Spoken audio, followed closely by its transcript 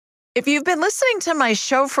If you've been listening to my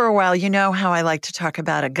show for a while, you know how I like to talk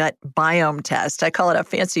about a gut biome test. I call it a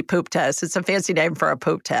fancy poop test. It's a fancy name for a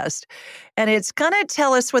poop test. And it's going to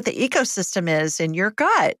tell us what the ecosystem is in your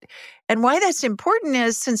gut. And why that's important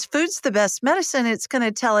is since food's the best medicine, it's going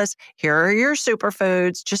to tell us here are your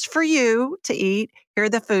superfoods just for you to eat. Here are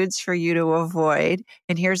the foods for you to avoid.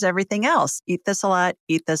 And here's everything else. Eat this a lot,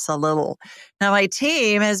 eat this a little. Now, my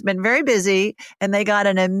team has been very busy and they got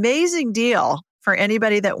an amazing deal for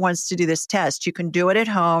anybody that wants to do this test. You can do it at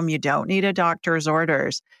home. You don't need a doctor's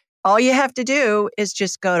orders. All you have to do is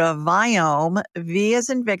just go to Viome, V as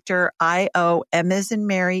in Victor, IOM as in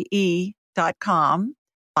Mary, E.com,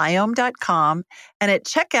 Viome.com. And at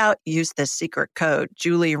checkout, use the secret code,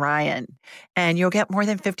 Julie Ryan, and you'll get more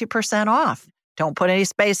than 50% off. Don't put any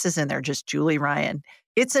spaces in there, just Julie Ryan.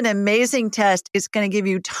 It's an amazing test. It's going to give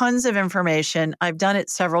you tons of information. I've done it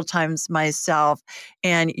several times myself,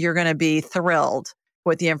 and you're going to be thrilled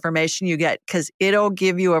with the information you get because it'll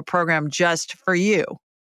give you a program just for you.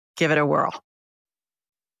 Give it a whirl.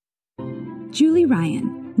 Julie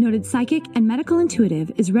Ryan, noted psychic and medical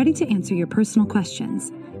intuitive, is ready to answer your personal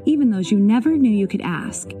questions, even those you never knew you could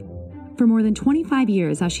ask. For more than 25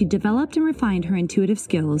 years, as she developed and refined her intuitive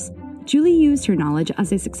skills, Julie used her knowledge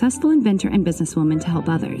as a successful inventor and businesswoman to help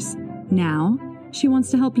others. Now, she wants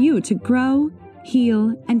to help you to grow,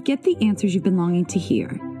 heal, and get the answers you've been longing to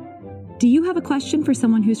hear. Do you have a question for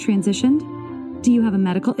someone who's transitioned? Do you have a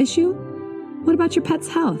medical issue? What about your pet's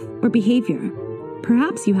health or behavior?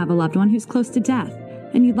 Perhaps you have a loved one who's close to death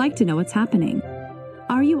and you'd like to know what's happening.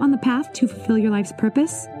 Are you on the path to fulfill your life's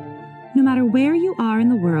purpose? No matter where you are in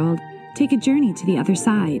the world, take a journey to the other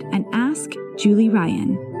side and ask Julie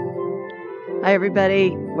Ryan. Hi,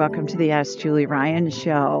 everybody. Welcome to the Ask Julie Ryan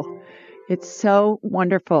Show. It's so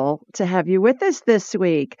wonderful to have you with us this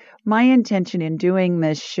week. My intention in doing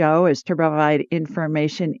this show is to provide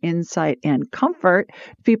information, insight, and comfort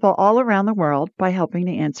to people all around the world by helping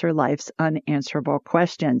to answer life's unanswerable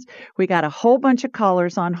questions. We got a whole bunch of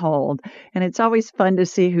callers on hold, and it's always fun to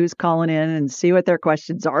see who's calling in and see what their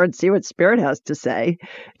questions are and see what Spirit has to say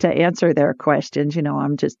to answer their questions. You know,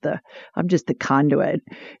 I'm just the conduit.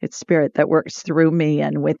 It's Spirit that works through me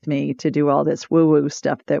and with me to do all this woo-woo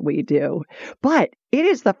stuff that we do. But it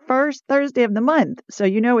is the first Thursday of the month. So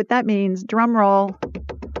you know what that means. Drum roll.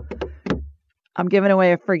 I'm giving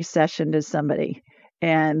away a free session to somebody.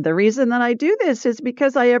 And the reason that I do this is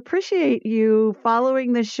because I appreciate you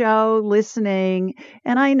following the show, listening.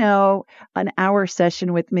 And I know an hour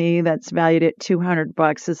session with me that's valued at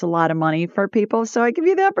 $200 is a lot of money for people. So I give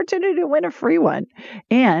you the opportunity to win a free one.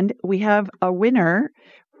 And we have a winner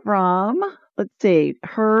from, let's see,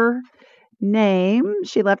 her name.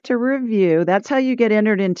 She left a review. That's how you get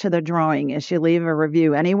entered into the drawing, is you leave a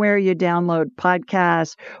review anywhere you download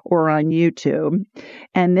podcasts or on YouTube.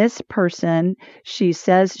 And this person, she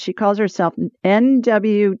says, she calls herself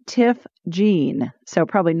NW Tiff Jean. So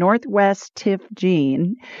probably Northwest Tiff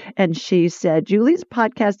Jean. And she said, Julie's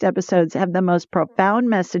podcast episodes have the most profound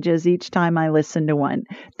messages each time I listen to one.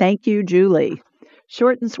 Thank you, Julie.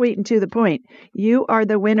 Short and sweet and to the point. You are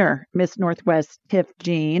the winner, Miss Northwest Tiff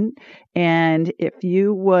Jean. And if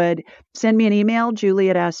you would send me an email,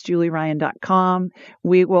 julie@askjulieryan.com,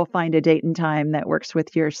 we will find a date and time that works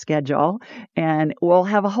with your schedule. And we'll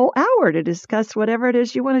have a whole hour to discuss whatever it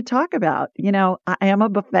is you want to talk about. You know, I am a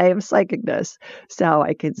buffet of psychicness. So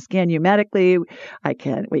I can scan you medically.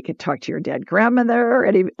 We could talk to your dead grandmother or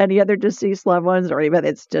any other deceased loved ones or anybody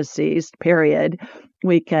that's deceased, period.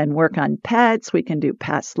 We can work on pets. We can do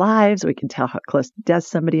past lives. We can tell how close to death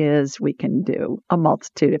somebody is. We can do a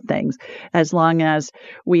multitude of things. As long as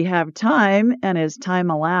we have time and as time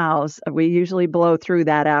allows, we usually blow through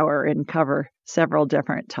that hour and cover several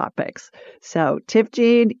different topics. So Tiff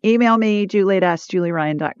Jean, email me,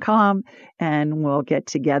 julie@askjulieryan.com, and we'll get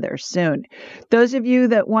together soon. Those of you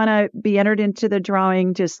that want to be entered into the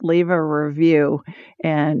drawing, just leave a review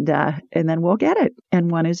and then we'll get it. And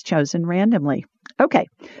one is chosen randomly. Okay,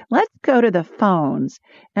 let's go to the phones.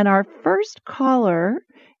 And our first caller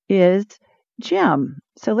is Jim.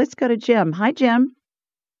 So let's go to Jim. Hi, Jim.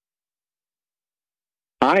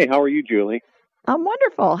 Hi, how are you, Julie? I'm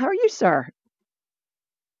wonderful. How are you, sir?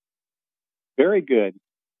 Very good.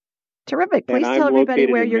 Terrific. Please and tell I'm everybody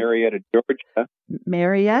located where in you're. Marietta, Georgia.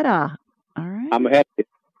 Marietta. All right. I'm ahead.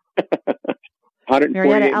 148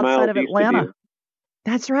 Marietta outside miles of east Atlanta. of you.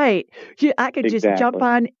 That's right. I could just jump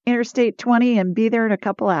on Interstate 20 and be there in a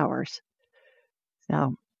couple hours.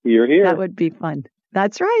 So you're here. That would be fun.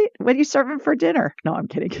 That's right. What are you serving for dinner? No, I'm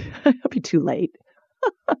kidding. It'll be too late.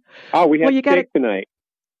 Oh, we have steak tonight.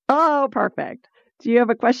 Oh, perfect. Do you have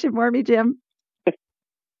a question for me, Jim?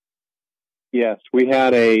 Yes, we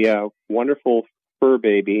had a wonderful fur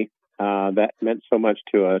baby that meant so much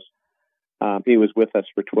to us. He was with us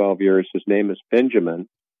for 12 years. His name is Benjamin.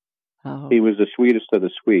 Oh. He was the sweetest of the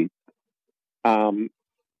sweet.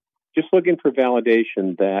 Just looking for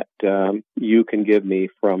validation that you can give me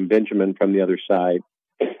from Benjamin from the other side.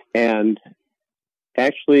 And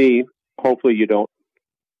actually, hopefully you don't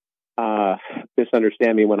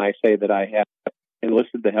misunderstand me when I say that I have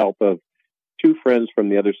enlisted the help of two friends from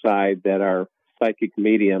the other side that are psychic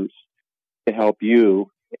mediums to help you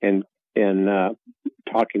in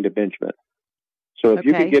talking to Benjamin. So if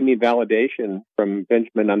you could give me validation from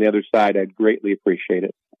Benjamin on the other side, I'd greatly appreciate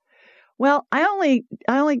it. Well, I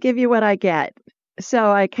only give you what I get.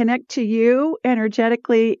 So I connect to you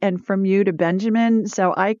energetically and from you to Benjamin.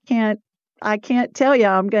 So I can't tell you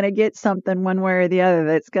I'm going to get something one way or the other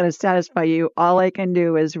that's going to satisfy you. All I can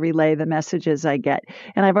do is relay the messages I get.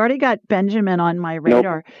 And I've already got Benjamin on my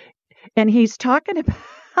radar. Nope. And he's talking about,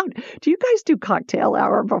 do you guys do cocktail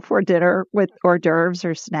hour before dinner with hors d'oeuvres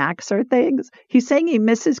or snacks or things? He's saying he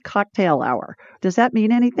misses cocktail hour. Does that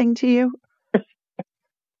mean anything to you?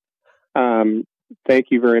 Thank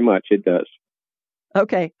you very much. It does.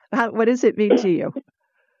 Okay. What does it mean to you?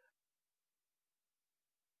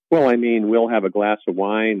 Well, I mean, we'll have a glass of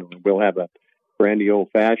wine, or we'll have a brandy old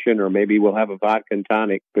fashioned, or maybe we'll have a vodka and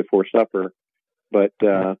tonic before supper. But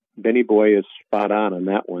Benny Boy is spot on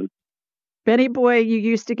that one. Benny Boy, you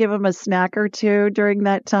used to give him a snack or two during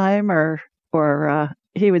that time, or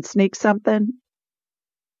he would sneak something?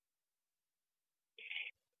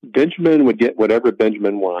 Benjamin would get whatever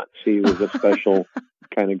Benjamin wants. He was a special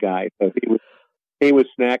kind of guy. So he was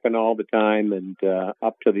snacking all the time, and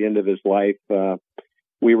up to the end of his life,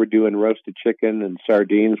 we were doing roasted chicken and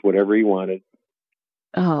sardines, whatever he wanted.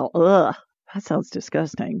 Oh, ugh. That sounds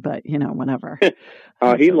disgusting, but, whatever.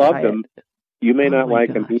 He loved them. You may not like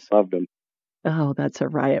him. He loved them. Oh, that's a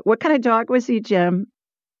riot. What kind of dog was he, Jim?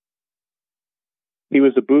 He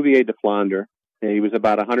was a Bouvier de Flandre. He was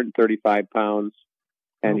about 135 pounds,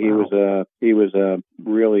 and he was a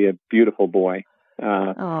really a beautiful boy.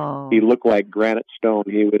 He looked like granite stone.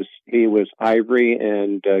 He was ivory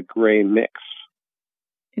and gray mix.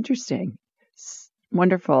 Interesting.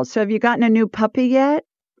 Wonderful. So have you gotten a new puppy yet?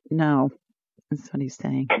 No. That's what he's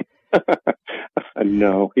saying.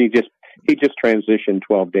 No, he just transitioned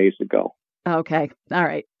 12 days ago. Okay. All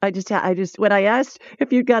right. I just when I asked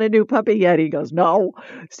if you'd got a new puppy yet, he goes, no.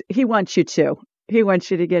 He wants you to. He wants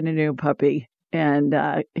you to get a new puppy. And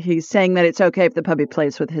he's saying that it's okay if the puppy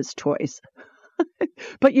plays with his toys.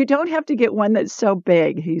 But you don't have to get one that's so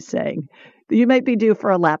big, he's saying. You might be due for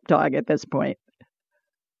a lap dog at this point.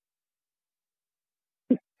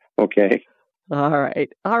 Okay. All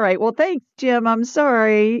right. Well, thanks, Jim. I'm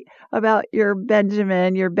sorry about your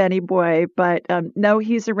Benjamin, your Benny Boy, but no,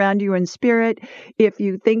 he's around you in spirit. If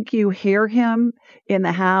you think you hear him in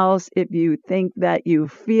the house, if you think that you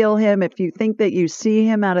feel him, if you think that you see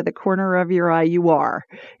him out of the corner of your eye, you are.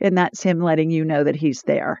 And that's him letting you know that he's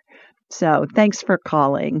there. So thanks for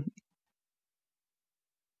calling.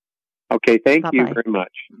 Okay. Thank you very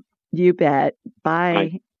much. You bet. Bye.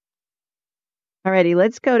 Bye. All righty,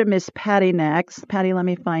 let's go to Miss Patty next. Patty, let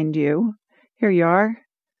me find you. Here you are.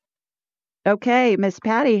 Okay, Miss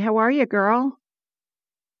Patty, how are you, girl?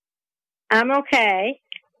 I'm okay.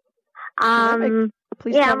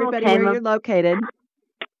 Please tell everybody where you're located.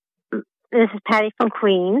 This is Patty from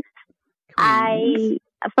Queens.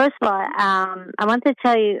 First of all, I want to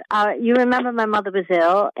tell you, you remember my mother was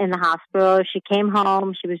ill in the hospital. She came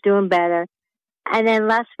home. She was doing better. And then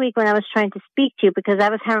last week when I was trying to speak to you, because I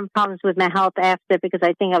was having problems with my health after, because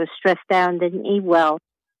I think I was stressed out and didn't eat well,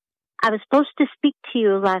 I was supposed to speak to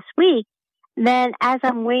you last week. Then as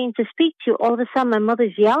I'm waiting to speak to you, all of a sudden my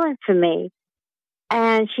mother's yelling for me.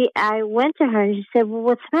 And I went to her and she said, well,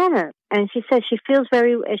 what's the matter? And she said she felt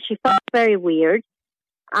very weird.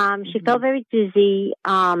 She felt very dizzy.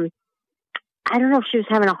 I don't know if she was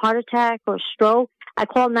having a heart attack or stroke. I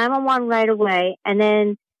called 911 right away, and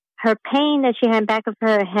then her pain that she had back of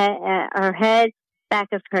her head, back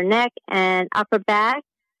of her neck, and upper back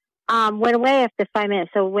went away after 5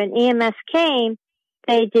 minutes. So when EMS came,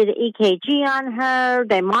 they did an EKG on her.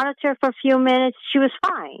 They monitored her for a few minutes. She was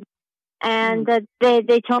fine. And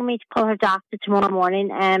they told me to call her doctor tomorrow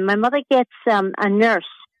morning. And my mother gets a nurse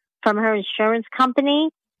from her insurance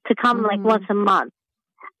company to come like once a month.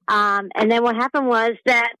 And then what happened was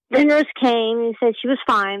that the nurse came and said she was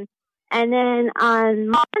fine. And then on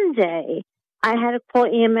Monday, I had to call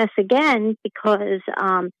EMS again because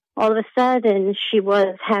all of a sudden she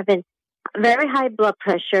was having very high blood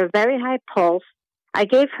pressure, very high pulse. I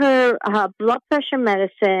gave her blood pressure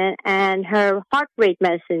medicine and her heart rate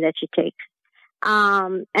medicine that she takes.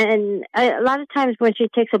 And a lot of times when she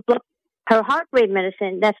takes her heart rate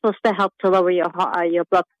medicine, that's supposed to help to lower your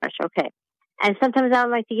blood pressure. Okay. And sometimes I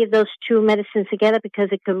don't like to give those two medicines together because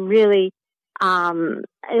it can really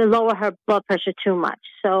lower her blood pressure too much.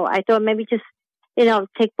 So I thought maybe just,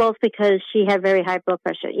 take both because she had very high blood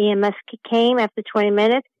pressure. EMS came after 20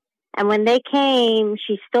 minutes. And when they came,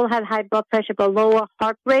 she still had high blood pressure, but lower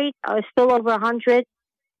heart rate, still over 100.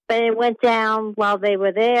 But it went down while they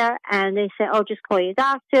were there. And they said, oh, just call your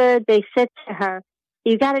doctor. They said to her,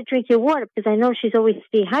 you got to drink your water, because I know she's always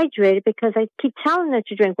dehydrated because I keep telling her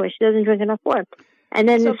to drink water. She doesn't drink enough water. And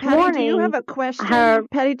then so this Patty, morning, do you have a question?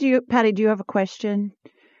 Patty, do you have a question?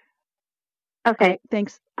 Okay.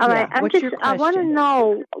 Thanks. All right. What's your question? I want to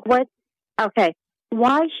know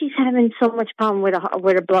why she's having so much problem with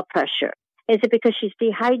her blood pressure. Is it because she's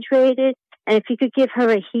dehydrated? And if you could give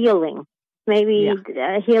her a healing, maybe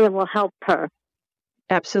a healing will help her.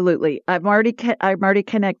 Absolutely. I'm already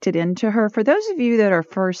connected into her. For those of you that are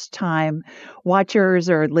first time watchers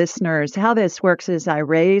or listeners, how this works is I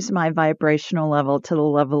raise my vibrational level to the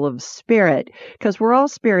level of spirit, because we're all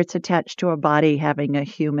spirits attached to a body having a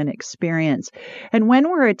human experience. And when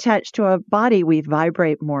we're attached to a body, we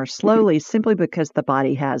vibrate more slowly simply because the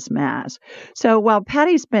body has mass. So while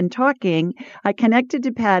Patty's been talking, I connected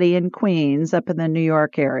to Patty in Queens up in the New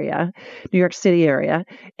York City area.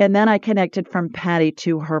 And then I connected from Patty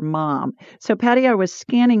to her mom. So Patty, I was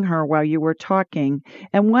scanning her while you were talking,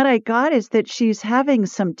 and what I got is that she's having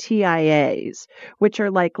some TIAs, which are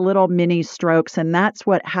like little mini strokes, and that's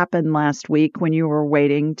what happened last week when you were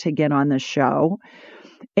waiting to get on the show.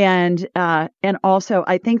 And also,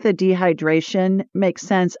 I think the dehydration makes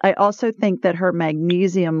sense. I also think that her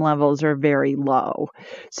magnesium levels are very low.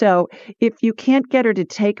 So if you can't get her to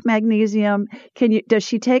take magnesium, does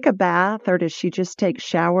she take a bath, or does she just take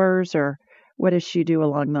showers, or what does she do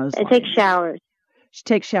along those lines? Take showers. She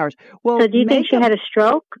takes showers. Well, so do you think she had a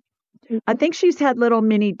stroke? I think she's had little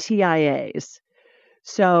mini TIAs.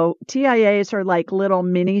 So TIAs are like little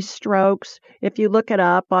mini strokes. If you look it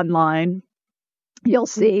up online, you'll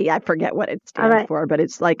see, I forget what it stands for, but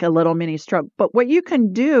it's like a little mini stroke. But what you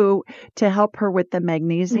can do to help her with the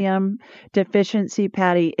magnesium deficiency,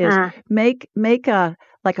 Patty, is make a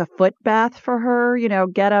foot bath for her.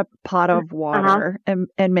 Get a pot of water and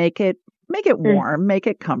make it warm, make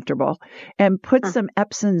it comfortable, and put some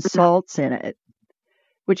Epsom salts in it,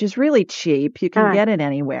 which is really cheap. You can get it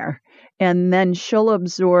anywhere. And then she'll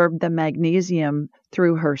absorb the magnesium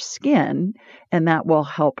through her skin, and that will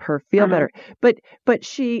help her feel better. But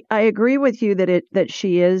I agree with you that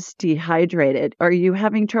she is dehydrated. Are you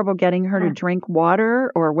having trouble getting her to drink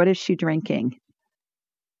water, or what is she drinking?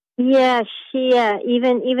 Yeah, she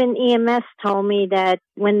even EMS told me that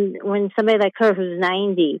when somebody like her who's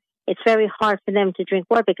 90, it's very hard for them to drink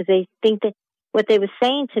water, because they think that what they were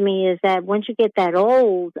saying to me is that once you get that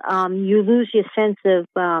old, you lose your sense of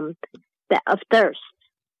thirst,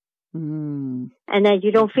 and that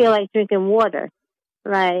you don't feel like drinking water,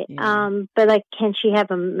 right? Yeah. But can she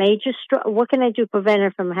have a major stroke? What can I do to prevent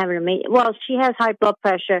her from having a major? Well, she has high blood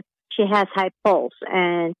pressure, she has high pulse,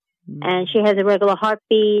 and she has a regular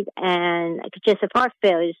heartbeat and congestive heart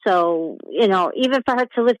failure. So even for her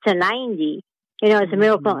to live to 90. It's a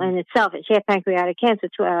miracle in itself. And she had pancreatic cancer,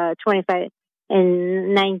 25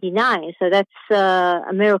 and 99. So that's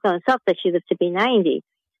a miracle in itself that she lived to be 90.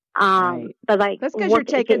 Right. But that's because you're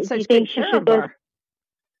taking such good care of her.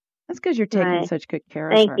 That's because you're taking such good care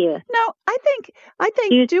of her. Thank you. No, I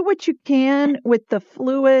think do what you can with the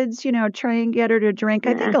fluids. Try and get her to drink.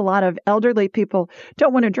 I think a lot of elderly people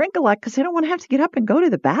don't want to drink a lot because they don't want to have to get up and go to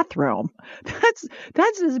the bathroom. That's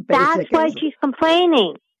as basic. That's why she's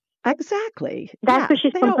complaining. Exactly. That's what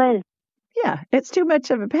she's complaining. Yeah, it's too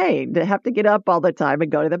much of a pain to have to get up all the time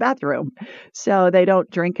and go to the bathroom. So they don't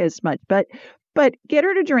drink as much. But get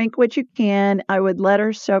her to drink what you can. I would let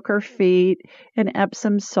her soak her feet in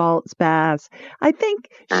Epsom salts baths. I think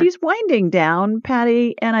she's winding down,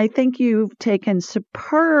 Patty, and I think you've taken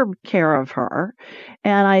superb care of her.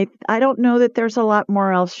 And I don't know that there's a lot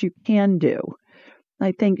more else you can do.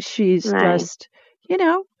 I think she's just,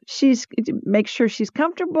 make sure she's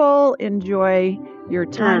comfortable, enjoy your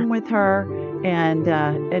time with her, and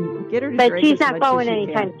get her to drink as much as you can. But she's not going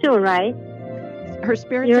anytime soon, right? Her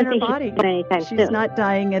spirit's in her body. She's not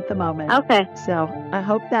dying at the moment. Okay. So I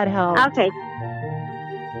hope that helps. Okay.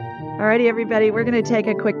 All righty, everybody. We're going to take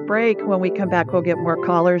a quick break. When we come back, we'll get more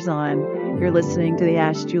callers on. You're listening to the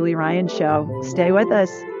Ask Julie Ryan Show. Stay with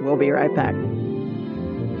us. We'll be right back.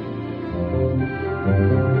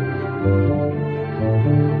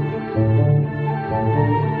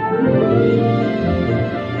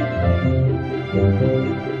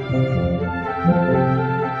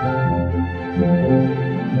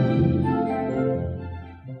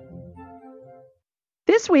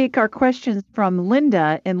 week, our question's from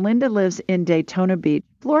Linda, and Linda lives in Daytona Beach,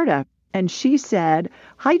 Florida. And she said,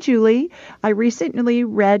 "Hi, Julie. I recently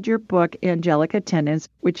read your book, Angelic Attendants,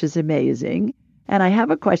 which is amazing. And I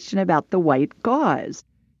have a question about the white gauze.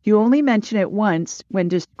 You only mention it once when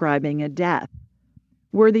describing a death.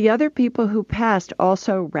 Were the other people who passed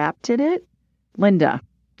also wrapped in it?" Linda.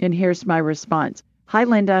 And here's my response. "Hi,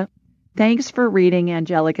 Linda. Thanks for reading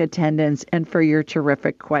Angelic Attendants and for your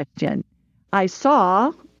terrific question. I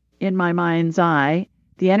saw, in my mind's eye,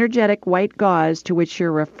 the energetic white gauze to which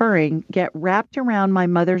you're referring get wrapped around my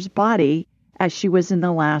mother's body as she was in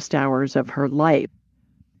the last hours of her life.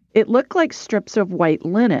 It looked like strips of white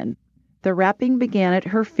linen. The wrapping began at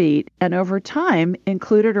her feet and over time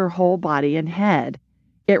included her whole body and head.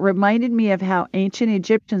 It reminded me of how ancient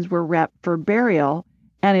Egyptians were wrapped for burial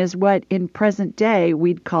and is what in present day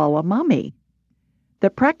we'd call a mummy.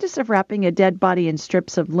 The practice of wrapping a dead body in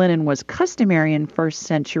strips of linen was customary in first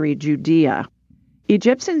century Judea.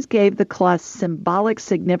 Egyptians gave the cloth symbolic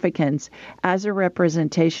significance as a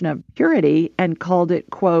representation of purity and called it,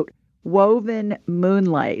 quote, woven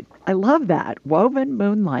moonlight. I love that, woven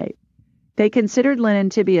moonlight. They considered linen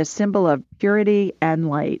to be a symbol of purity and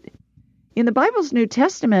light. In the Bible's New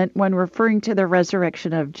Testament, when referring to the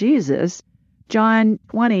resurrection of Jesus, John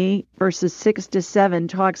 20, verses 6 to 7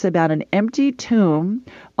 talks about an empty tomb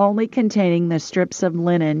only containing the strips of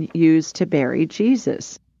linen used to bury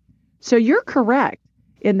Jesus. So you're correct.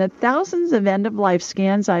 In the thousands of end-of-life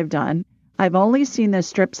scans I've done, I've only seen the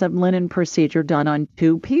strips of linen procedure done on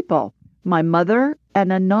two people, my mother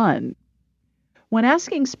and a nun. When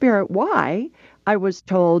asking Spirit why, I was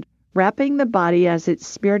told wrapping the body as its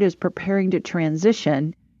spirit is preparing to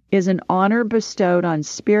transition is an honor bestowed on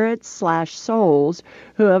spirits/souls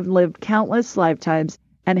who have lived countless lifetimes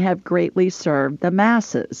and have greatly served the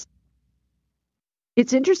masses.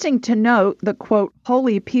 It's interesting to note the, quote,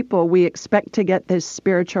 holy people we expect to get this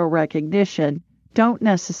spiritual recognition don't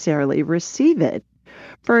necessarily receive it.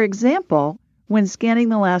 For example, when scanning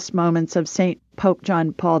the last moments of St. Pope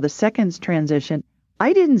John Paul II's transition,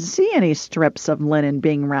 I didn't see any strips of linen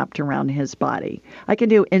being wrapped around his body. I can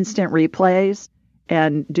do instant replays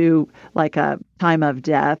and do like a time of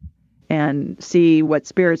death and see what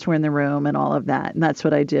spirits were in the room and all of that. And that's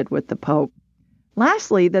what I did with the Pope.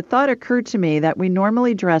 Lastly, the thought occurred to me that we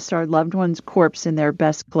normally dress our loved one's corpse in their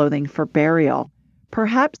best clothing for burial.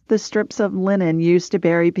 Perhaps the strips of linen used to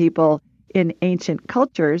bury people in ancient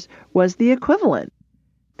cultures was the equivalent.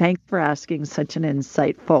 Thanks for asking such an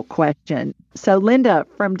insightful question. So, Linda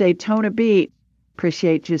from Daytona Beach,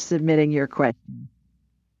 appreciate you submitting your question.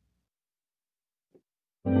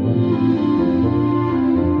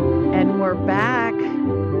 And we're back.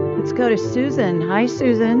 Let's go to Susan. Hi,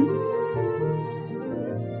 Susan.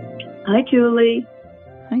 Hi, Julie.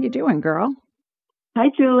 How you doing, girl? Hi,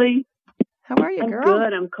 Julie. How are you, girl? I'm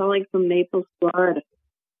good. I'm calling from Naples, Florida.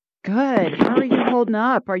 Good. How are you holding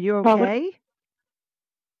up? Are you okay?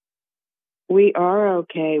 We are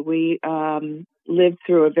okay. We lived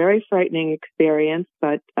through a very frightening experience,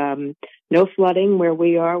 but no flooding where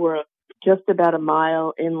we are. We're just about a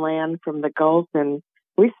mile inland from the Gulf, and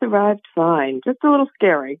we survived fine. Just a little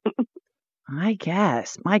scary. I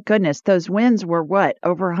guess. My goodness, those winds were what?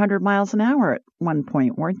 Over 100 miles an hour at one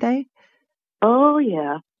point, weren't they? Oh,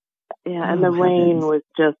 yeah. Yeah, and the rain was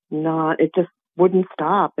just it just wouldn't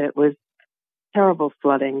stop. It was terrible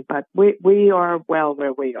flooding, but we are well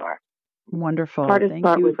where we are. Wonderful. Hardest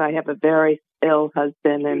part was I have a very ill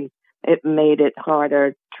husband, and it made it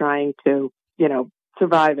harder trying to,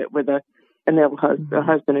 survive it with an ill husband, a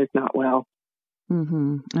husband who's not well.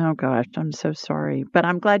 Mm-hmm. Oh, gosh, I'm so sorry. But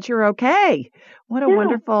I'm glad you're okay. What a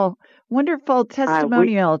wonderful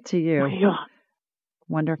testimonial to you.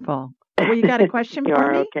 Wonderful. Well, you got a question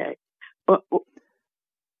for me? Okay. Well,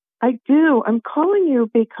 I do. I'm calling you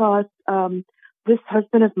because this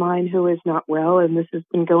husband of mine who is not well, and this has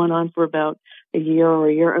been going on for about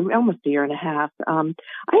almost a year and a half. I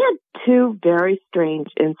had two very strange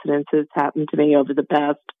incidences happen to me over the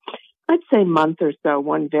past, I'd say, month or so,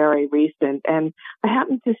 one very recent. And I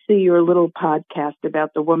happened to see your little podcast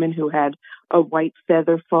about the woman who had a white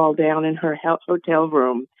feather fall down in her hotel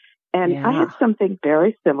room. And I had something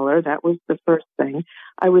very similar. That was the first thing.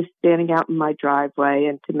 I was standing out in my driveway,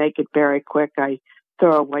 and to make it very quick, I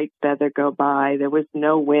saw a white feather go by. There was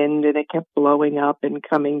no wind, and it kept blowing up and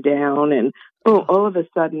coming down. And all of a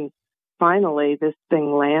sudden, finally, this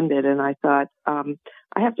thing landed, and I thought,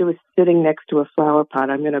 it was sitting next to a flower pot.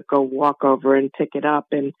 I'm going to go walk over and pick it up.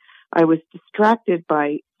 And I was distracted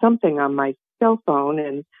by something on my cell phone,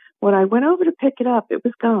 and when I went over to pick it up, it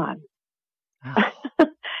was gone.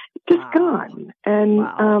 Just gone.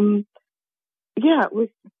 And, yeah, it was,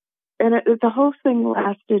 and the whole thing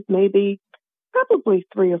lasted probably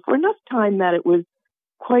 3 or 4, enough time that it was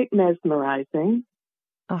quite mesmerizing.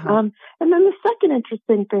 And then the second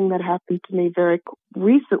interesting thing that happened to me very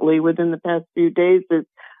recently, within the past few days, is,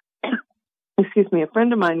 excuse me, a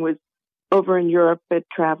friend of mine was over in Europe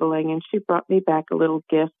traveling, and she brought me back a little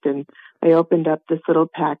gift, and I opened up this little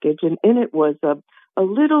package, and in it was a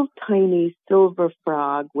little tiny silver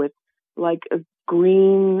frog with like a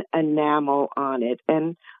green enamel on it.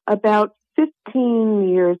 And about 15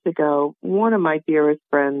 years ago, one of my dearest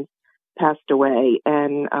friends passed away,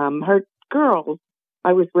 and her girls,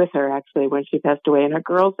 I was with her actually when she passed away, and her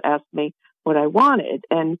girls asked me what I wanted.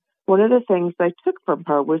 And one of the things I took from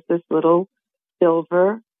her was this little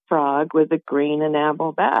silver frog with a green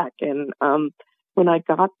enamel back. And when I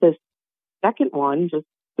got this second one just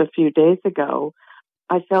a few days ago,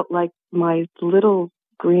 I felt like my little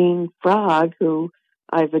green frog, who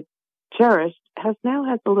I've cherished, now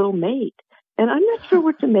has a little mate. And I'm not sure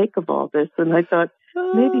what to make of all this. And I thought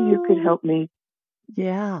maybe you could help me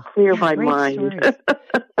clear my mind.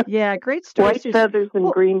 Yeah, great stories. White feathers and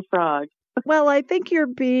green frogs. Well, I think you're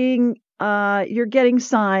getting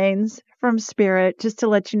signs from Spirit just to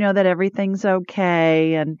let you know that everything's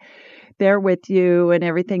okay and they're with you and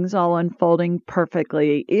everything's all unfolding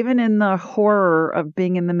perfectly, even in the horror of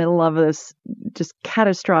being in the middle of this just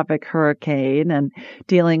catastrophic hurricane and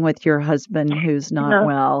dealing with your husband who's not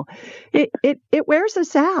well. It wears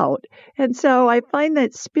us out. And so I find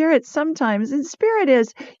that Spirit sometimes, and Spirit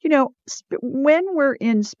is, when we're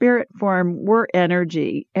in spirit form, we're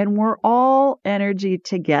energy, and we're all energy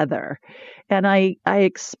together. And I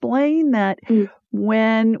explain that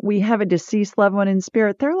when we have a deceased loved one in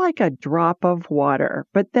spirit, they're like a drop of water,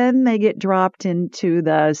 but then they get dropped into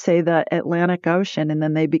the Atlantic Ocean, and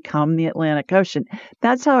then they become the Atlantic Ocean.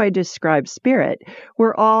 That's how I describe spirit.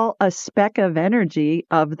 We're all a speck of energy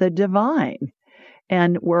of the divine,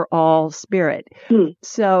 and we're all spirit.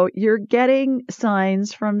 So you're getting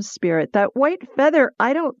signs from Spirit. That white feather,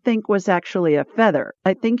 I don't think was actually a feather.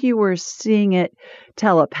 I think you were seeing it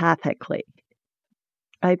telepathically.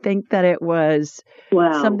 I think that it was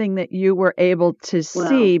something that you were able to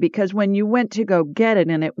see, because when you went to go get it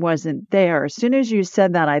and it wasn't there, as soon as you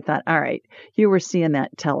said that, I thought, all right, you were seeing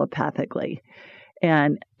that telepathically.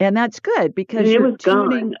 And that's good, because it you're was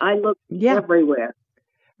gone. I looked everywhere.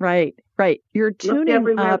 Right. You're tuning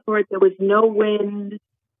everywhere up. For it. There was no wind.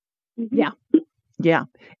 Yeah.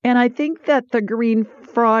 And I think that the green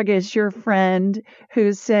frog is your friend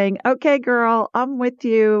who's saying, okay, girl, I'm with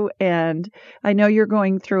you. And I know you're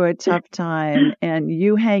going through a tough time, and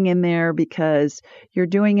you hang in there because you're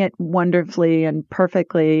doing it wonderfully and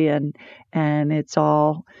perfectly. And it's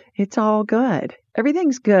all good.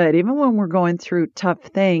 Everything's good. Even when we're going through tough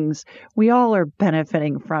things, we all are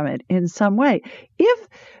benefiting from it in some way. If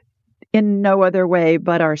in no other way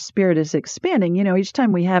but our spirit is expanding. Each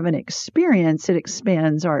time we have an experience, it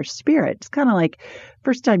expands our spirit. It's kind of like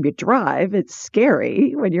first time you drive, it's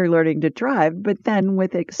scary when you're learning to drive, but then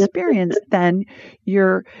with experience, then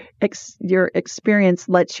your experience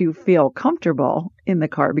lets you feel comfortable in the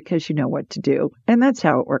car because you know what to do. And that's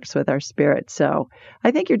how it works with our spirit. So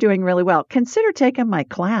I think you're doing really well. Consider taking my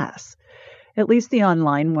class, at least the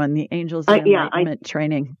online one, the Angels of Enlightenment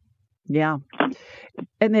training. Yeah.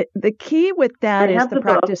 And the key with that is the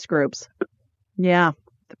practice groups. Yeah,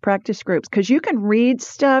 the practice groups. Because you can read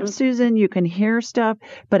stuff, Susan, you can hear stuff,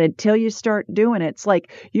 but until you start doing it, it's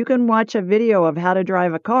like you can watch a video of how to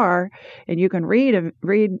drive a car, and you can read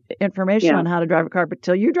information on how to drive a car, but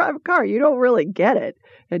until you drive a car, you don't really get it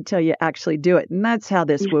until you actually do it. And that's how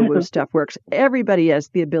this woo-woo stuff works. Everybody has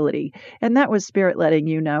the ability. And that was Spirit letting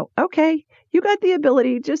you know, okay, you got the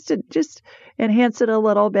ability just enhance it a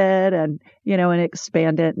little bit and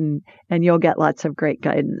expand it, and you'll get lots of great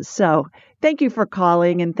guidance. So thank you for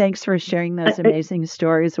calling, and thanks for sharing those amazing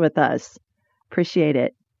stories with us. Appreciate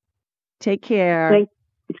it. Take care.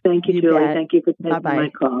 Thank you, Julie. Thank you for taking my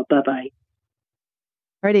call. Bye-bye.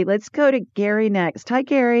 Alrighty, let's go to Gary next. Hi,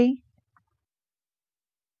 Gary.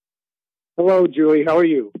 Hello, Julie. How are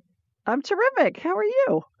you? I'm terrific. How are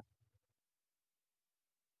you?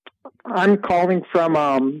 I'm calling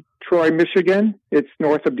from Troy, Michigan. It's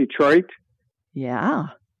north of Detroit. Yeah.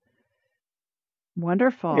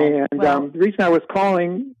 Wonderful. And the reason I was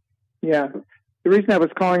calling, my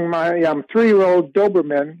 3-year-old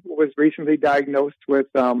Doberman was recently diagnosed with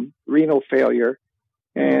renal failure,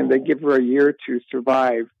 and they give her a year to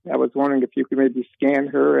survive. I was wondering if you could maybe scan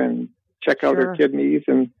her and check out her kidneys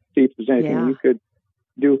and see if there's anything you could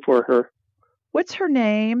do for her. What's her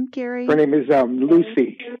name, Gary? Her name is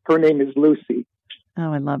Lucy. Her name is Lucy.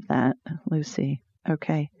 Oh, I love that. Lucy.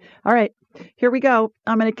 Okay. All right. Here we go.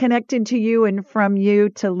 I'm going to connect into you and from you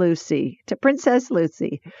to Lucy, to Princess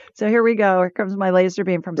Lucy. So here we go. Here comes my laser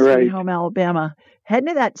beam from Sweet Home, Alabama. Heading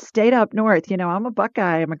to that state up north. You know, I'm a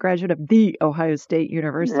Buckeye. I'm a graduate of the Ohio State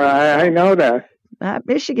University. I know that. That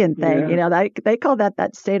Michigan thing, you know, they call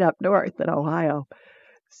that state up north in Ohio.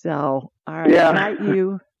 So, all right.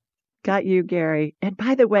 Yeah. Got you, Gary. And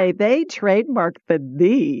by the way, they trademarked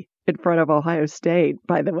the in front of Ohio State,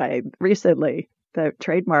 by the way, recently. The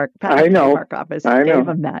trademark office gave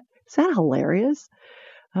them that. Is that hilarious?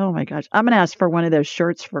 Oh my gosh. I'm going to ask for one of those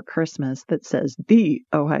shirts for Christmas that says the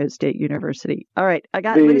Ohio State University. All right. I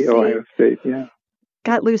got Lucy. The Ohio State, yeah.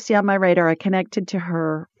 Got Lucy on my radar. I connected to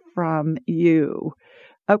her from you.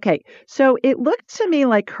 Okay. So it looked to me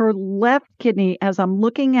like her left kidney, as I'm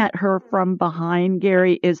looking at her from behind,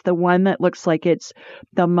 Gary, is the one that looks like it's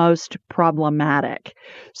the most problematic.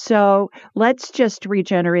 So let's just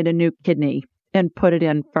regenerate a new kidney and put it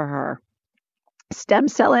in for her. Stem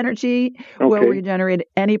cell energy will regenerate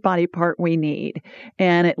any body part we need.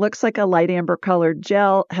 And it looks like a light amber colored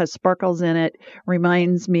gel, has sparkles in it,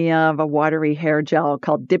 reminds me of a watery hair gel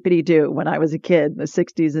called Dippity Doo when I was a kid in the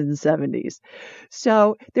 60s and 70s.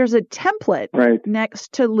 So there's a template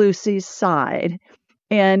next to Lucy's side.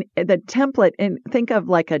 And the template, and think of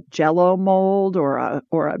like a Jell-O mold or a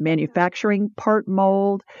manufacturing part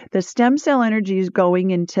mold. The stem cell energy is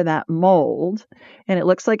going into that mold, and it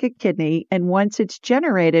looks like a kidney. And once it's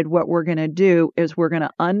generated, what we're going to do is we're going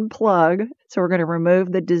to unplug. So we're going to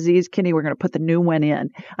remove the diseased kidney. We're going to put the new one in.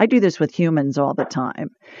 I do this with humans all the time.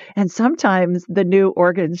 And sometimes the new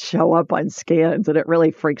organs show up on scans, and it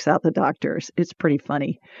really freaks out the doctors. It's pretty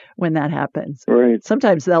funny when that happens. Right.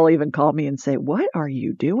 Sometimes they'll even call me and say, "What are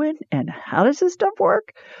you doing? And how does this stuff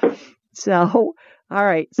work?" So, all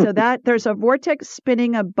right. So that there's a vortex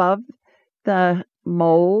spinning above the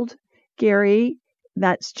mold, Gary.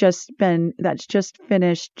 That's just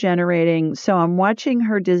finished generating. So I'm watching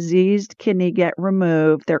her diseased kidney get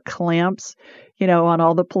removed. There are clamps, on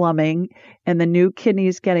all the plumbing, and the new kidney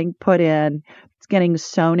is getting put in. It's getting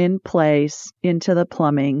sewn in place into the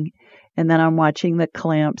plumbing. And then I'm watching the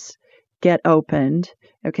clamps get opened.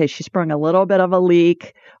 Okay, she sprung a little bit of a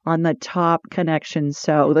leak on the top connection.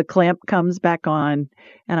 So the clamp comes back on,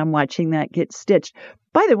 and I'm watching that get stitched.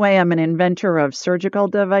 By the way, I'm an inventor of surgical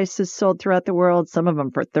devices sold throughout the world, some of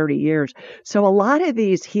them for 30 years. So a lot of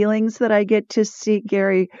these healings that I get to see,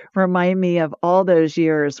 Gary, remind me of all those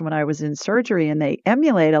years when I was in surgery, and they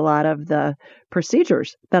emulate a lot of the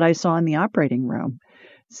procedures that I saw in the operating room.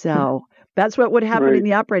 So that's what would happen in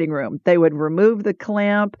the operating room. They would remove the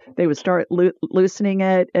clamp. They would start loosening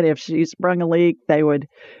it. And if she sprung a leak, they would,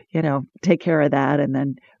 take care of that and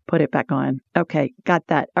then put it back on. Okay, got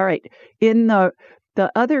that. All right. In the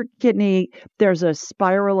other kidney, there's a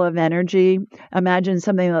spiral of energy. Imagine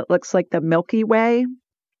something that looks like the Milky Way,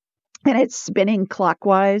 and it's spinning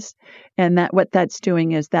clockwise. And what that's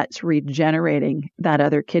doing is that's regenerating that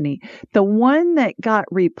other kidney. The one that got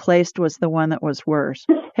replaced was the one that was worse.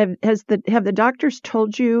 Have the doctors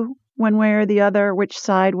told you one way or the other which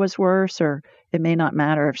side was worse, or it may not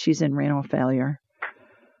matter if she's in renal failure?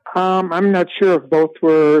 I'm not sure if both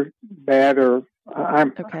were bad or I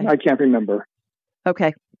can't remember.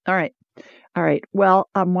 Okay. All right. Well,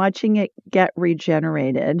 I'm watching it get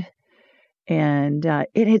regenerated. And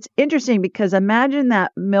it's interesting because imagine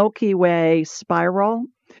that Milky Way spiral.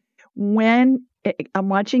 When I'm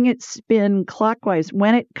watching it spin clockwise,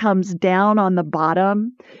 when it comes down on the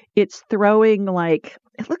bottom, it's throwing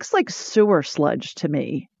it looks like sewer sludge to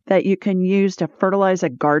me that you can use to fertilize a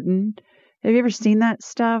garden. Have you ever seen that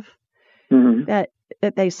stuff? Mm-hmm. That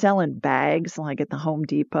they sell in bags, like at the Home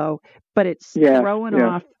Depot, but it's throwing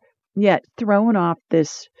off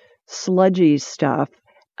this sludgy stuff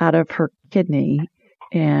out of her kidney,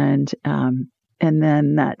 and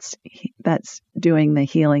then that's doing the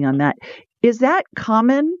healing on that. Is that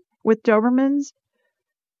common with Dobermans?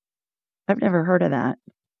 I've never heard of that.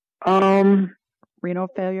 Renal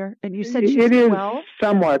failure, and you said she's it is 12?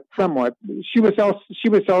 Somewhat. She was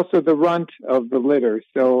also the runt of the litter,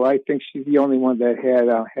 so I think she's the only one that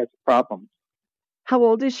has problems. How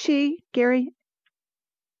old is she, Gary?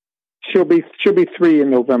 She'll be 3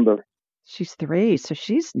 in November. She's 3, so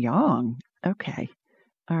she's young. Okay,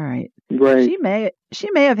 all right. Right.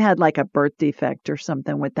 She may have had like a birth defect or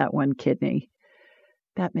something with that one kidney.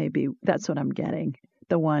 That's what I'm getting.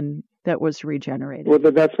 The one that was regenerated.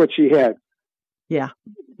 Well, that's what she had. Yeah.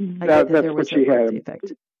 That's what she had.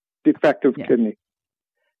 Defective kidney.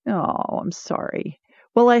 Oh, I'm sorry.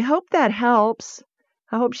 Well, I hope that helps.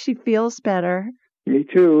 I hope she feels better. Me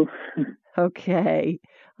too. Okay.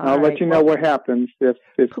 I'll let you know what happens.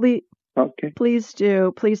 Okay. Please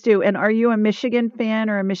do. Please do. And are you a Michigan fan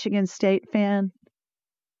or a Michigan State fan?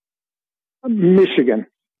 Michigan.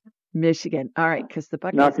 Michigan. All right, because the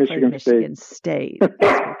Buckeyes Not play Michigan Michigan State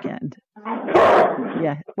this weekend.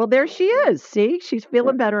 Yeah. Well, there she is. See, she's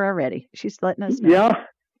feeling better already. She's letting us know. Yeah.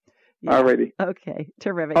 Alrighty. Okay.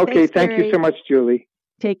 Terrific. Okay. Thanks, Thank Gary. you so much, Julie.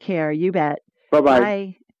 Take care. You bet. Bye-bye.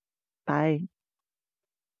 Bye. Bye.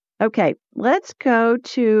 Okay. Let's go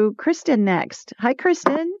to Kristen next. Hi,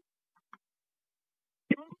 Kristen.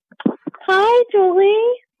 Hi,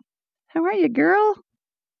 Julie. How are you, girl?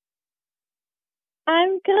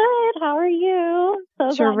 I'm good. How are you?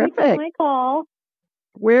 So Terrific. glad you took my call.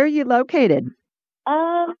 Where are you located?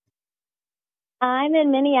 I'm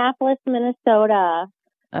in Minneapolis, Minnesota.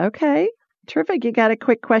 Okay. Terrific. You got a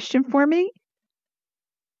quick question for me?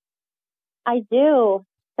 I do.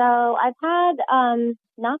 So I've had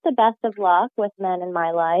not the best of luck with men in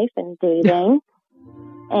my life and dating.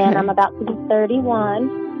 And I'm about to be 31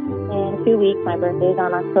 in 2 weeks. My birthday is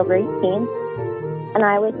on October 18th. And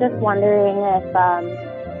I was just wondering if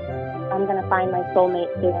I'm going to find my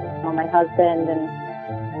soulmate soon, or my husband,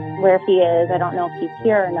 and where he is. I don't know if he's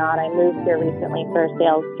here or not. I moved here recently for a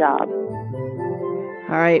sales job.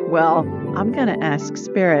 All right. Well, I'm going to ask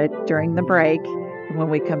Spirit during the break. And when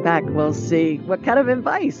we come back, we'll see what kind of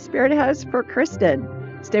advice Spirit has for Kristen.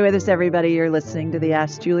 Stay with us, everybody. You're listening to the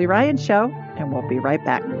Ask Julie Ryan Show, and we'll be right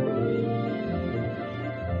back.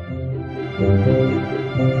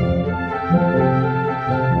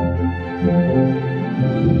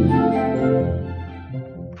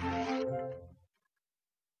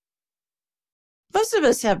 Most of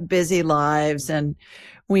us have busy lives, and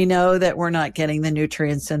we know that we're not getting the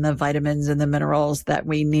nutrients and the vitamins and the minerals that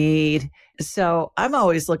we need. So I'm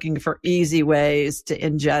always looking for easy ways to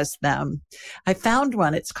ingest them. I found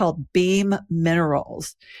one. It's called Beam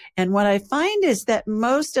Minerals. And what I find is that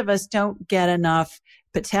most of us don't get enough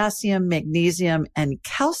potassium, magnesium, and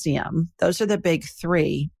calcium. Those are the big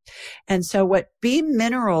three. And so what Beam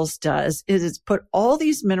Minerals does is it's put all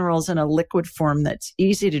these minerals in a liquid form that's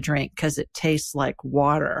easy to drink because it tastes like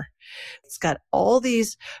water. It's got all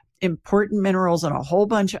these important minerals and a whole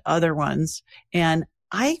bunch of other ones. And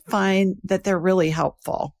I find that they're really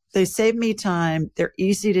helpful. They save me time. They're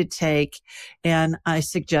easy to take. And I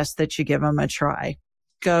suggest that you give them a try.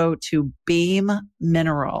 Go to Beam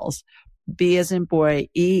Minerals, B as in boy,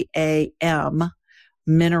 EAM,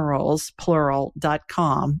 minerals,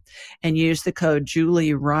 plural.com, and use the code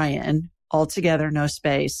Julie Ryan, all together, no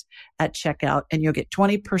space, at checkout, and you'll get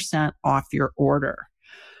 20% off your order.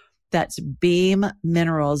 That's Beam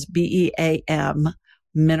Minerals, BEAM,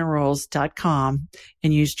 minerals.com,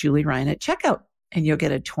 and use Julie Ryan at checkout, and you'll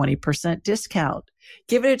get a 20% discount.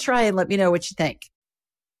 Give it a try and let me know what you think.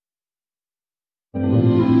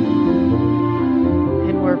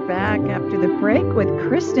 We're back after the break with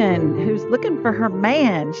Kristen, who's looking for her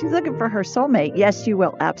man. She's looking for her soulmate. Yes, you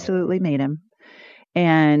will absolutely meet him.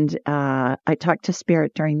 And I talked to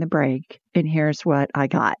Spirit during the break, and here's what I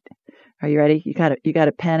got. Are you ready? You got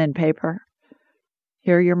a pen and paper?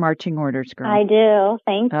 Here are your marching orders, girl. I do.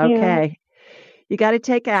 Thank you. Okay. You got to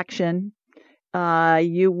take action.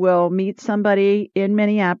 You will meet somebody in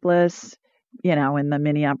Minneapolis. In the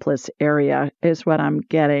Minneapolis area is what I'm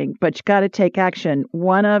getting. But you got to take action.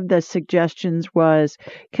 One of the suggestions was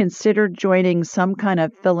consider joining some kind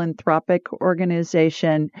of philanthropic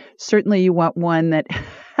organization. Certainly you want one that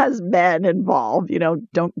has men involved.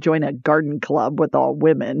 Don't join a garden club with all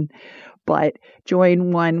women, but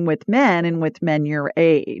join one with men and with men your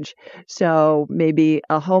age. So maybe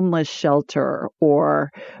a homeless shelter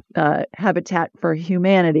or Habitat for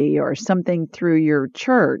Humanity or something through your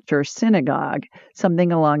church or synagogue,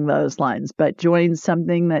 something along those lines. But join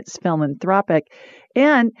something that's philanthropic.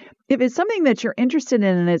 And if it's something that you're interested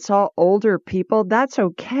in and it's all older people, that's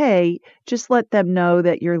okay. Just let them know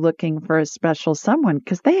that you're looking for a special someone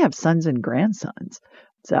because they have sons and grandsons.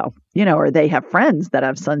 So, or they have friends that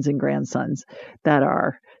have sons and grandsons that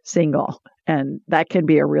are single, and that can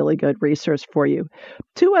be a really good resource for you.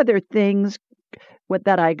 Two other things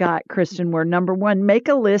that I got, Kristen, were number one, make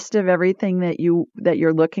a list of everything that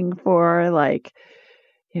you're looking for, like,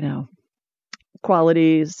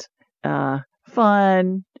 qualities,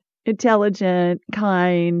 fun, intelligent,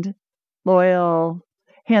 kind, loyal,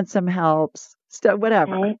 handsome helps,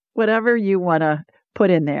 whatever you want to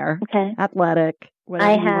put in there. Okay. Athletic.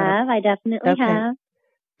 I definitely have.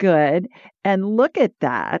 Good. And look at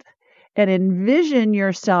that and envision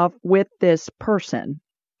yourself with this person.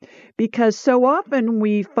 Because so often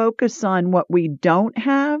we focus on what we don't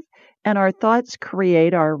have and our thoughts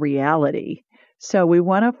create our reality. So we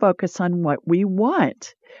want to focus on what we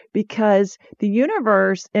want, because the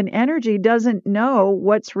universe and energy doesn't know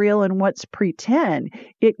what's real and what's pretend.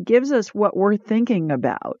 It gives us what we're thinking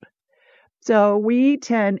about. So we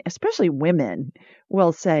tend, especially women,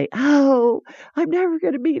 will say, "Oh, I'm never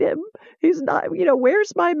going to meet him. He's not,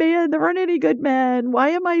 where's my man? There aren't any good men. Why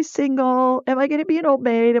am I single? Am I going to be an old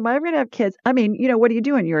maid? Am I ever going to have kids?" I mean, what are you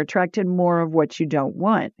doing? You're attracting more of what you don't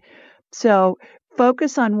want. So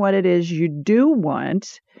focus on what it is you do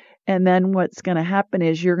want. And then what's going to happen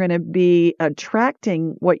is you're going to be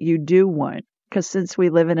attracting what you do want. Because since we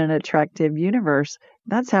live in an attractive universe,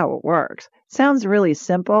 that's how it works. Sounds really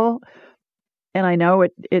simple. And I know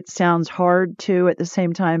it sounds hard too at the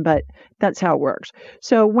same time, but that's how it works.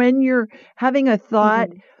 So when you're having a thought,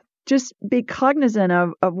 just be cognizant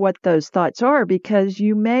of what those thoughts are, because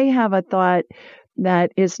you may have a thought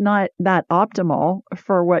that is not that optimal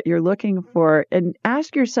for what you're looking for. And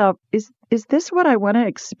ask yourself, is this what I want to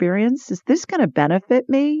experience? Is this going to benefit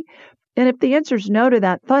me? And if the answer is no to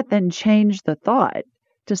that thought, then change the thought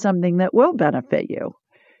to something that will benefit you.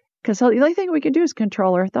 Because the only thing we can do is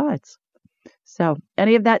control our thoughts. So,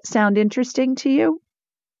 any of that sound interesting to you?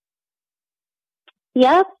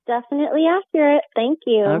 Yep, definitely accurate. Thank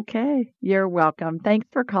you. Okay, you're welcome. Thanks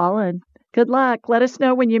for calling. Good luck. Let us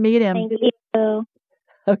know when you meet him. Thank you.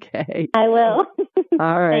 Okay. I will.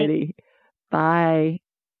 All righty. Bye.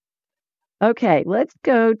 Okay, let's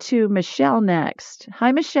go to Michelle next.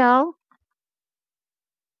 Hi, Michelle.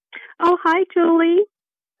 Oh, hi, Julie.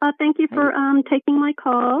 Thank you for taking my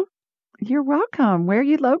call. You're welcome. Where are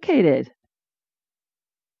you located?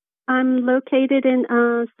 I'm located in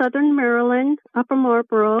southern Maryland, Upper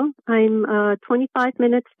Marlboro. I'm 25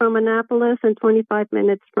 minutes from Annapolis and 25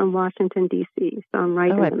 minutes from Washington, D.C. So I'm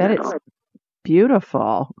right in the middle. It's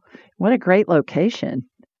beautiful. What a great location.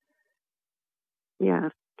 Yeah.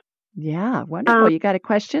 Yeah, wonderful. You got a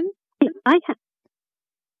question? Yes, I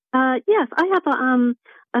have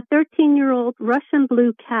a 13-year-old Russian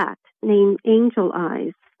blue cat named Angel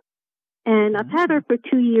Eyes, and I've had her for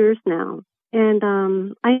 2 years now. And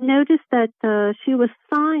I noticed that she was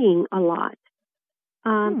sighing a lot.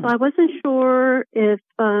 So I wasn't sure if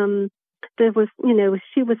there was,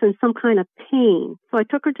 she was in some kind of pain. So I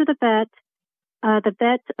took her to the vet. The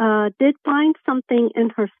vet did find something in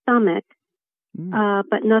her stomach,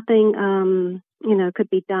 but nothing, could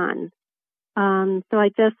be done. So I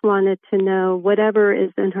just wanted to know, whatever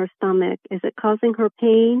is in her stomach, is it causing her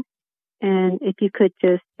pain? And if you could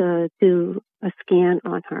just do a scan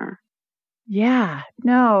on her. Yeah,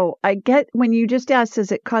 no, I get when you just asked,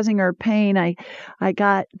 is it causing her pain? I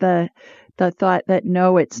got the thought that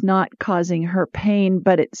no, it's not causing her pain,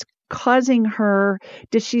 but it's causing her.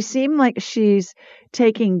 Does she seem like she's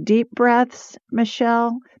taking deep breaths,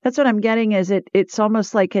 Michelle? That's what I'm getting. Is it's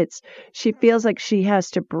almost like she feels like she has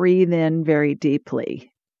to breathe in very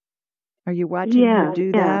deeply. Are you watching her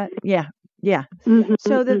do that? Yeah. Yeah. Mm-hmm,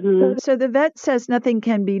 so the vet says nothing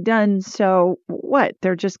can be done. So what?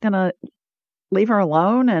 They're just gonna leave her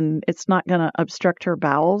alone, and it's not going to obstruct her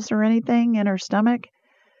bowels or anything in her stomach?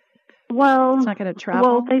 Well, it's not going to travel?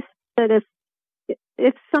 Well, they said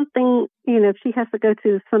if something, if she has to go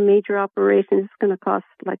to some major operation, it's going to cost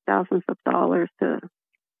like thousands of dollars to,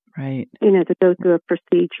 right? To go through a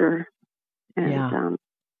procedure. And,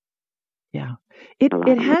 yeah.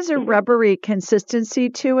 It has a rubbery consistency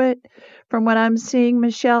to it from what I'm seeing,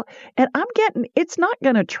 Michelle. And I'm getting, it's not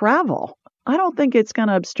going to travel. I don't think it's going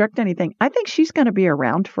to obstruct anything. I think she's going to be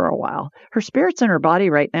around for a while. Her spirit's in her body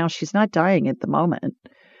right now. She's not dying at the moment.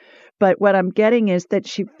 But what I'm getting is that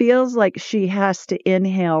she feels like she has to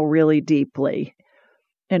inhale really deeply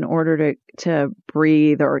in order to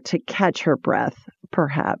breathe or to catch her breath,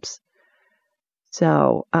 perhaps.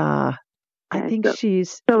 So I think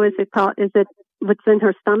she's... So is it what's in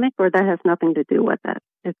her stomach, or that has nothing to do with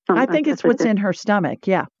it? I think it's what's in her stomach,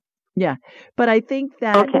 yeah. Yeah. But I think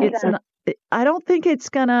that it's not... I don't think it's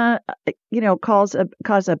gonna, cause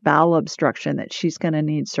a bowel obstruction that she's gonna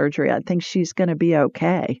need surgery. I think she's gonna be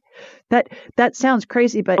okay. That sounds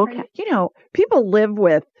crazy, but people live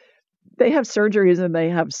with. They have surgeries and they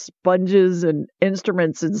have sponges and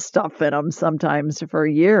instruments and stuff in them sometimes for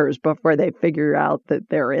years before they figure out that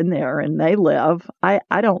they're in there and they live. I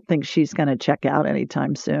don't think she's gonna check out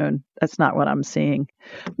anytime soon. That's not what I'm seeing.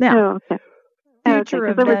 Now, future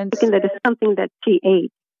events. I was thinking that it's something that she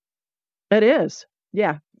ate. It is.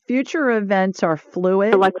 Yeah. Future events are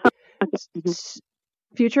fluid.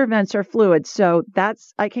 Future events are fluid. So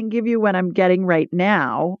I can give you what I'm getting right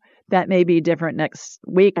now. That may be different next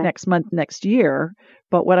week, next month, next year.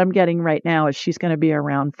 But what I'm getting right now is she's going to be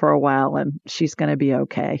around for a while and she's going to be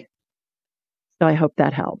okay. So I hope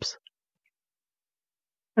that helps.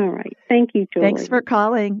 All right. Thank you, Julie. Thanks for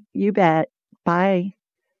calling. You bet. Bye.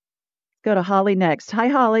 Go to Holly next. Hi,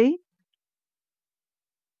 Holly.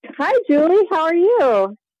 Hi, Julie. How are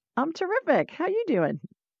you? I'm terrific. How you doing?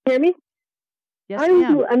 Hear me? Yes,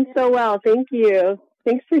 ma'am. I'm so well. Thank you.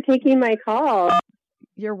 Thanks for taking my call.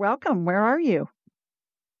 You're welcome. Where are you?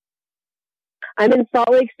 I'm in Salt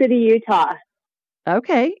Lake City, Utah.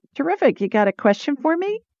 Okay, terrific. You got a question for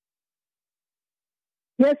me?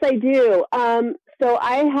 Yes, I do. So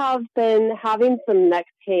I have been having some neck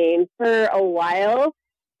pain for a while,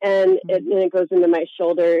 and it goes into my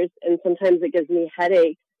shoulders, and sometimes it gives me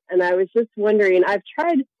headaches. And I was just wondering, I've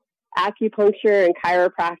tried acupuncture and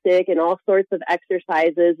chiropractic and all sorts of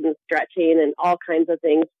exercises and stretching and all kinds of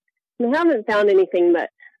things. And I haven't found anything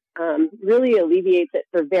that really alleviates it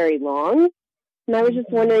for very long. And I was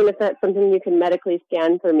just wondering if that's something you can medically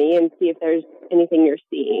scan for me and see if there's anything you're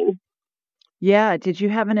seeing. Yeah. Did you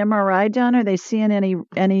have an MRI done? Are they seeing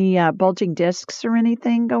any bulging discs or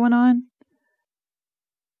anything going on?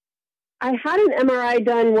 I had an MRI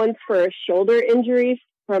done once for a shoulder injury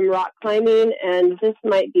from rock climbing, and this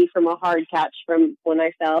might be from a hard catch from when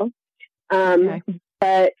I fell. Okay.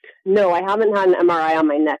 But no, I haven't had an MRI on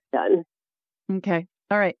my neck done. Okay.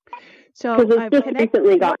 All right. So because it's just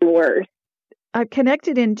recently gotten worse. I've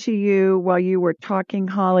connected into you while you were talking,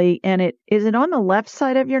 Holly, and is it on the left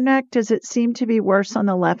side of your neck? Does it seem to be worse on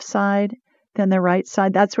the left side than the right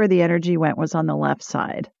side? That's where the energy went, was on the left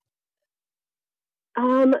side.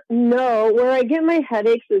 No, where I get my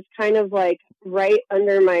headaches is kind of like right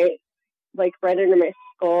under my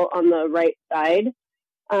skull on the right side.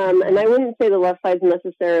 And I wouldn't say the left side's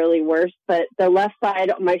necessarily worse, but the left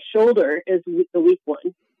side, my shoulder is the weak one.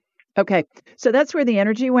 Okay. So that's where the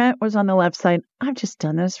energy went, was on the left side. I've just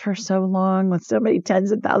done this for so long with so many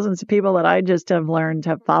tens of thousands of people that I just have learned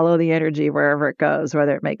to follow the energy wherever it goes,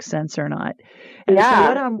 whether it makes sense or not. And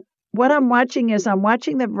yeah. So what I'm watching is I'm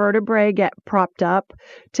watching the vertebrae get propped up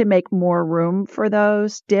to make more room for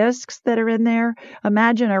those discs that are in there.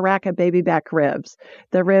 Imagine a rack of baby back ribs.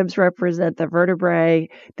 The ribs represent the vertebrae.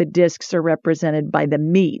 The discs are represented by the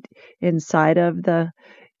meat inside of the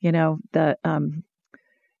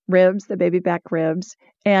ribs, the baby back ribs.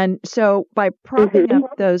 And so by propping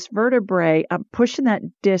up those vertebrae, I'm pushing that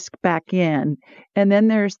disc back in. And then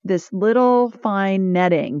there's this little fine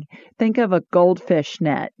netting. Think of a goldfish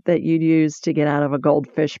net that you'd use to get out of a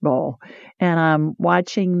goldfish bowl. And I'm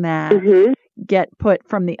watching that get put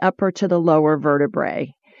from the upper to the lower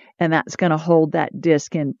vertebrae. And that's going to hold that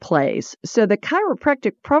disc in place. So the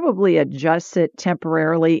chiropractic probably adjusts it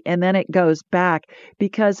temporarily, and then it goes back,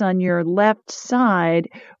 because on your left side,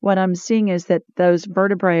 what I'm seeing is that those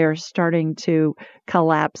vertebrae are starting to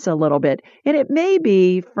collapse a little bit. And it may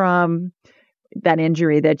be from that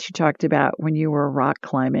injury that you talked about when you were rock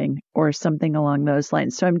climbing or something along those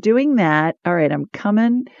lines. So I'm doing that. All right, I'm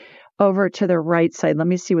coming over to the right side. Let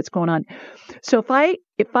me see what's going on. So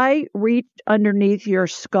if I reach underneath your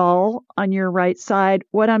skull on your right side,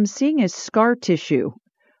 what I'm seeing is scar tissue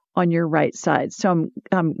on your right side. So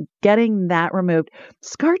I'm getting that removed.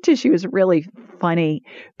 Scar tissue is really funny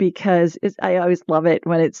because I always love it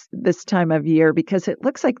when it's this time of year, because it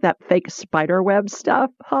looks like that fake spider web stuff,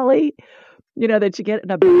 Holly, that you get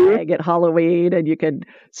in a bag at Halloween, and you can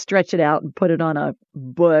stretch it out and put it on a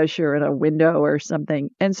bush or in a window or something.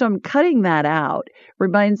 And so I'm cutting that out.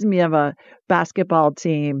 Reminds me of a basketball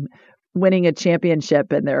team winning a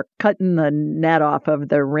championship, and they're cutting the net off of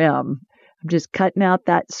the rim. I'm just cutting out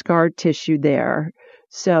that scar tissue there.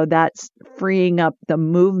 So that's freeing up the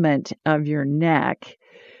movement of your neck.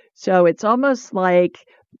 So it's almost like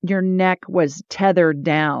your neck was tethered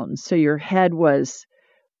down. So your head was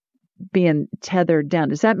being tethered down.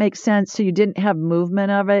 Does that make sense? So you didn't have movement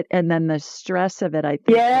of it, and then the stress of it, I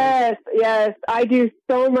think. Yes. I do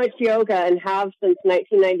so much yoga and have since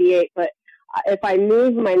 1998, but if I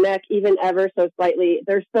move my neck even ever so slightly,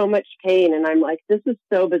 there's so much pain, and I'm like, this is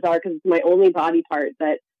so bizarre because it's my only body part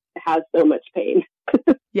that has so much pain.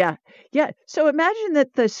 Yeah. So imagine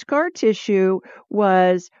that the scar tissue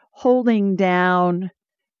was holding down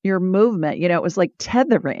your movement. It was like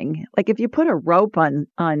tethering, like if you put a rope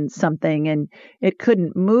on something and it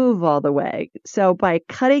couldn't move all the way. So by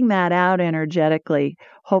cutting that out energetically,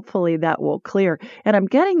 hopefully that will clear. And I'm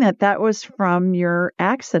getting that was from your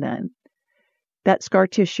accident, that scar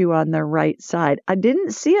tissue on the right side. I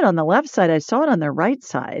didn't see it on the left side. I saw it on the right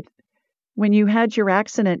side. When you had your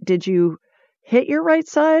accident, did you hit your right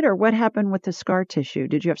side, or what happened with the scar tissue?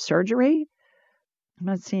 Did you have surgery? I'm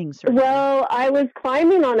not seeing surgery. Well, I was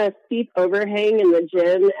climbing on a steep overhang in the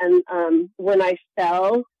gym, and when I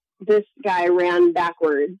fell, this guy ran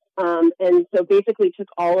backwards, and so basically took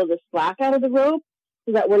all of the slack out of the rope.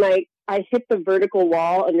 that when I hit the vertical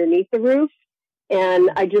wall underneath the roof, and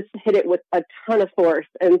I just hit it with a ton of force.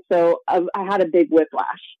 And so I had a big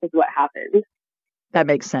whiplash is what happened. That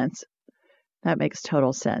makes sense. That makes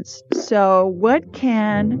total sense. So what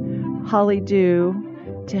can Holly do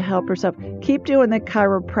to help herself? Keep doing the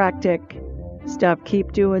chiropractic stuff.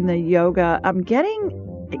 Keep doing the yoga. I'm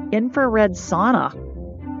getting infrared sauna.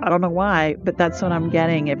 I don't know why, but that's what I'm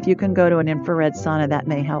getting. If you can go to an infrared sauna, that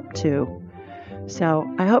may help too. So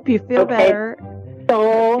I hope you feel better.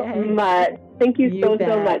 So much. Thank you so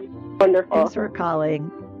much. Wonderful. Thanks for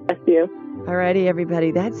calling. Bless you. All righty,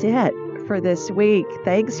 everybody. That's it for this week.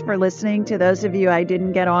 Thanks for listening. To those of you I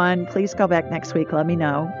didn't get on, please call back next week. Let me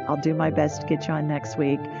know. I'll do my best to get you on next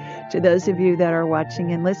week. To those of you that are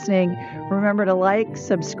watching and listening, remember to like,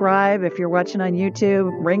 subscribe. If you're watching on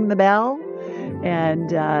YouTube, ring the bell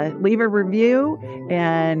and leave a review,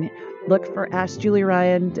 and look for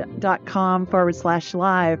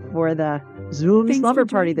AskJulieRyan.com/live for the Zoom slumber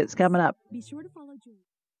party that's coming up. Be sure to follow Julie.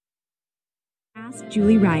 Ask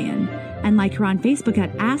Julie Ryan and like her on Facebook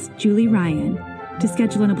at Ask Julie Ryan. To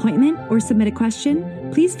schedule an appointment or submit a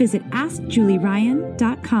question, please visit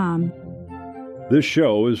AskJulieRyan.com. This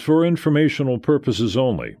show is for informational purposes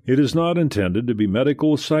only. It is not intended to be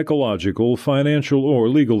medical, psychological, financial, or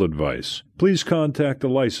legal advice. Please contact a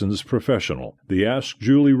licensed professional. The Ask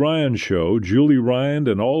Julie Ryan Show, Julie Ryan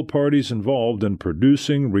and all parties involved in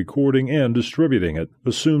producing, recording, and distributing it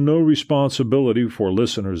assume no responsibility for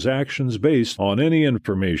listeners' actions based on any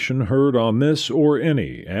information heard on this or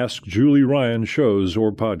any Ask Julie Ryan shows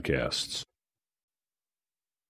or podcasts.